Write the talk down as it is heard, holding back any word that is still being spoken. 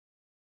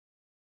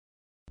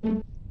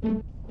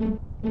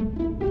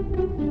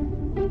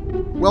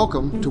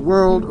Welcome to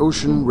World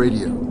Ocean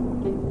Radio.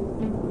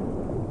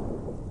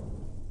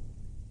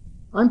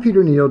 I'm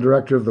Peter Neal,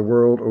 Director of the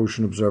World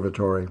Ocean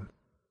Observatory.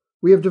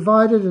 We have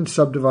divided and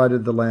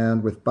subdivided the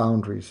land with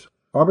boundaries,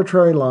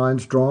 arbitrary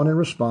lines drawn in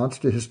response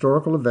to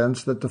historical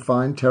events that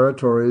define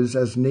territories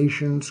as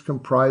nations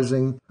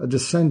comprising a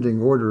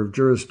descending order of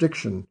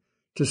jurisdiction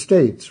to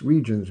states,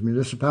 regions,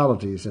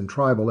 municipalities, and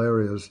tribal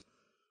areas,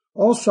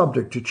 all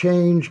subject to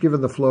change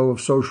given the flow of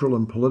social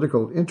and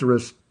political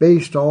interests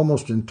based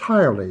almost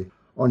entirely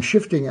on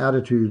shifting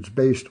attitudes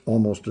based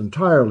almost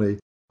entirely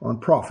on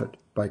profit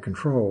by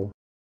control.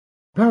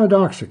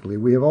 Paradoxically,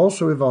 we have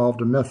also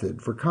evolved a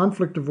method for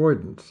conflict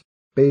avoidance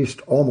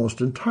based almost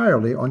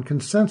entirely on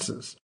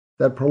consensus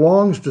that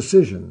prolongs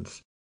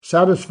decisions,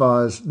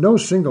 satisfies no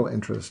single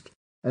interest,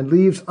 and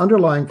leaves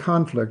underlying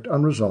conflict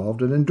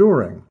unresolved and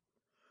enduring.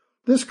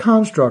 This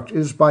construct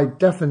is by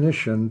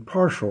definition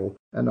partial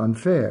and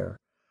unfair.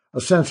 A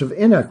sense of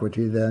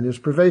inequity, then, is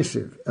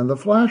pervasive, and the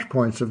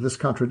flashpoints of this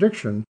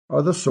contradiction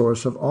are the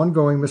source of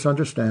ongoing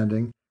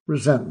misunderstanding,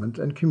 resentment,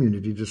 and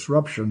community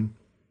disruption.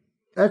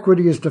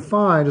 Equity is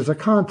defined as a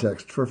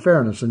context for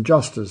fairness and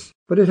justice,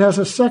 but it has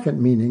a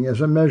second meaning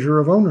as a measure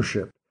of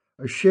ownership,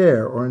 a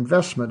share or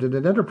investment in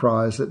an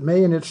enterprise that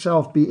may in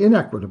itself be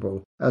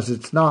inequitable as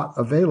it's not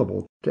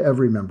available to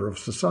every member of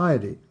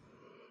society.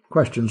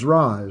 Questions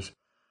rise.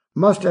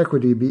 Must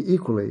equity be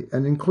equally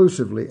and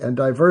inclusively and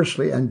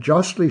diversely and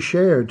justly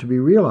shared to be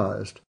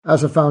realized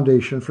as a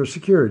foundation for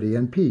security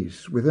and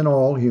peace within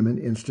all human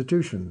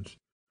institutions?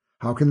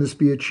 How can this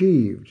be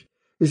achieved?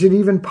 Is it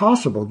even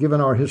possible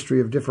given our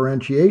history of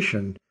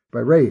differentiation by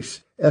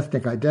race,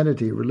 ethnic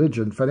identity,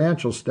 religion,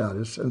 financial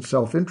status, and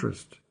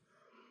self-interest?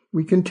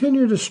 We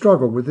continue to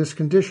struggle with this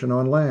condition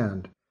on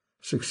land.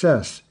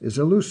 Success is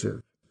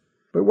elusive.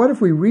 But what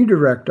if we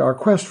redirect our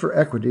quest for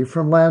equity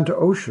from land to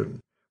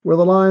ocean, where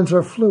the lines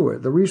are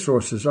fluid, the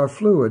resources are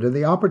fluid, and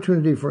the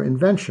opportunity for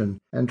invention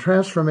and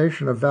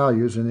transformation of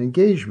values and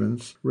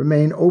engagements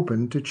remain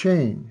open to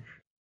change?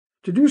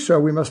 To do so,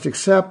 we must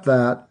accept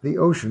that the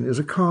ocean is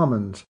a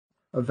commons,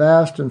 a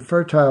vast and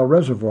fertile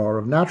reservoir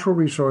of natural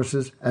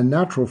resources and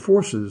natural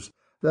forces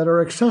that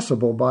are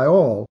accessible by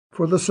all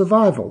for the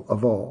survival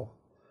of all.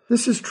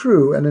 This is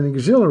true and an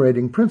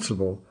exhilarating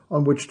principle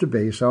on which to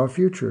base our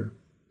future.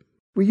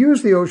 We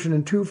use the ocean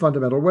in two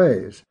fundamental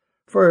ways.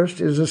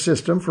 First, it is a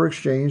system for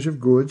exchange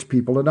of goods,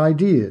 people, and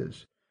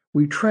ideas.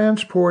 We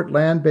transport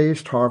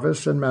land-based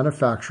harvests and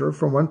manufacture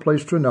from one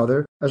place to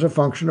another as a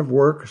function of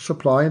work,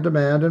 supply and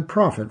demand, and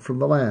profit from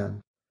the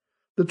land.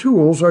 The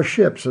tools are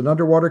ships and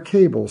underwater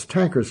cables,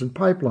 tankers, and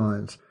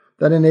pipelines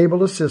that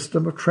enable a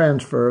system of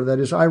transfer that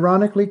is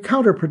ironically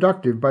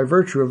counterproductive by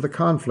virtue of the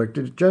conflict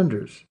it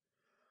genders.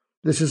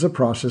 This is a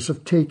process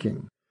of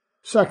taking.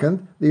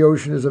 Second, the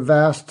ocean is a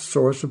vast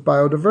source of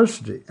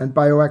biodiversity and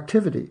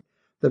bioactivity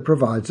that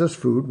provides us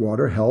food,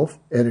 water, health,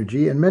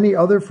 energy, and many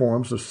other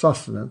forms of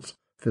sustenance,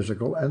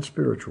 physical and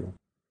spiritual.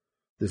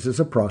 This is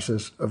a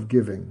process of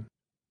giving.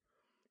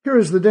 Here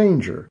is the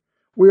danger.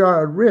 We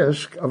are at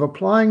risk of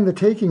applying the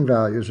taking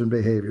values and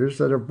behaviors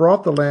that have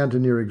brought the land to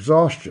near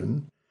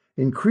exhaustion,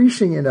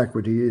 increasing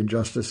inequity,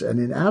 injustice, and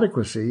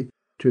inadequacy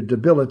to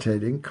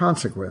debilitating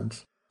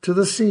consequence, to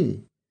the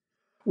sea.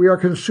 We are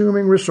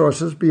consuming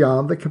resources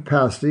beyond the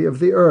capacity of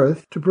the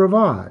earth to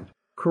provide,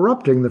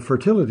 corrupting the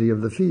fertility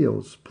of the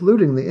fields,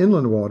 polluting the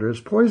inland waters,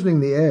 poisoning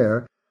the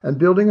air, and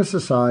building a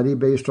society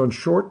based on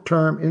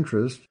short-term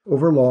interest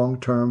over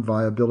long-term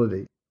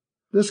viability.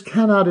 This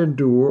cannot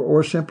endure,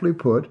 or simply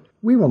put,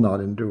 we will not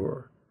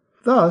endure.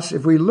 Thus,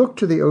 if we look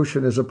to the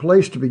ocean as a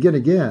place to begin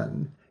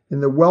again, in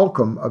the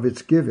welcome of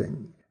its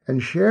giving,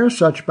 and share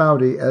such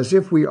bounty as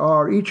if we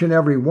are each and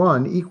every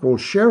one equal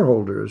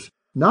shareholders,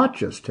 not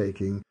just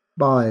taking,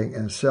 buying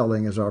and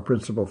selling as our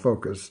principal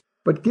focus,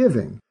 but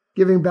giving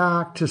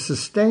back to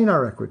sustain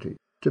our equity,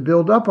 to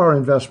build up our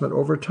investment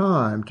over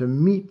time, to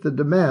meet the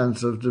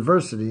demands of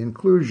diversity,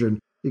 inclusion,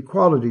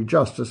 equality,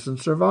 justice, and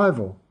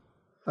survival.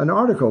 An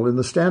article in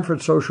the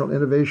Stanford Social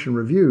Innovation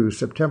Review,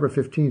 September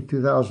 15,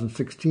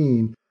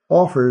 2016,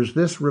 offers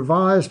this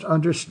revised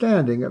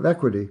understanding of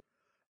equity.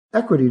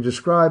 Equity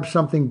describes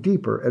something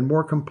deeper and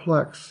more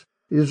complex.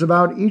 It is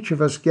about each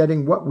of us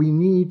getting what we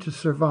need to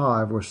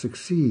survive or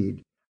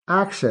succeed,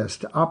 access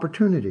to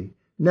opportunity,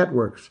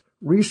 networks,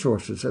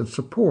 resources, and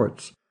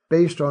supports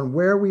based on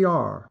where we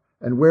are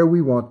and where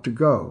we want to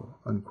go,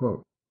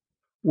 unquote.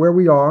 Where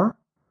we are?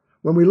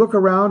 When we look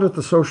around at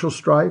the social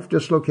strife,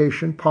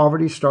 dislocation,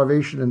 poverty,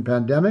 starvation, and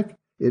pandemic,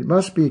 it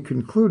must be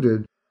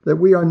concluded that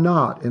we are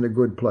not in a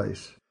good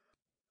place.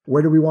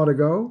 Where do we want to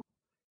go?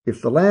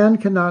 If the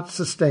land cannot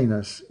sustain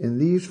us in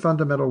these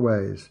fundamental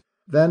ways,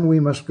 then we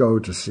must go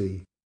to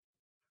sea.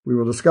 We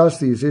will discuss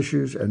these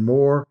issues and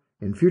more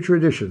in future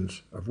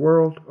editions of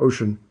World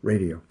Ocean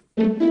Radio.